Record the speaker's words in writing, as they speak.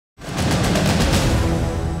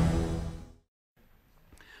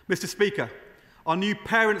Mr. Speaker, our new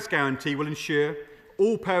Parents' Guarantee will ensure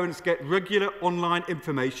all parents get regular online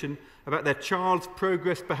information about their child's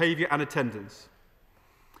progress, behaviour and attendance,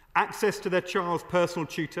 access to their child's personal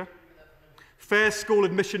tutor, fair school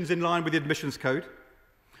admissions in line with the admissions code,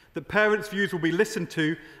 that parents' views will be listened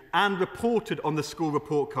to and reported on the school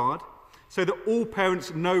report card so that all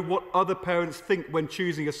parents know what other parents think when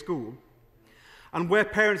choosing a school, and where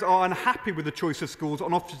parents are unhappy with the choice of schools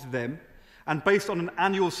on offer to them, and based on an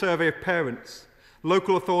annual survey of parents,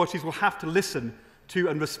 local authorities will have to listen to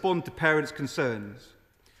and respond to parents' concerns.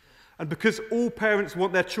 And because all parents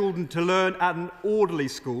want their children to learn at an orderly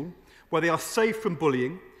school, where they are safe from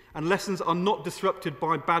bullying and lessons are not disrupted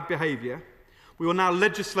by bad behaviour, we will now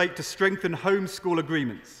legislate to strengthen home-school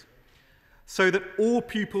agreements so that all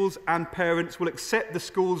pupils and parents will accept the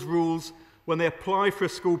school's rules when they apply for a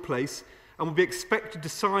school place and will be expected to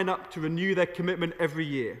sign up to renew their commitment every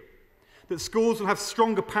year. That schools will have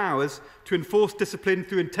stronger powers to enforce discipline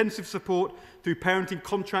through intensive support, through parenting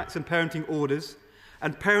contracts and parenting orders,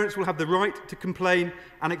 and parents will have the right to complain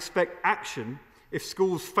and expect action if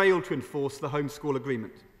schools fail to enforce the home-school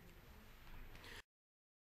agreement.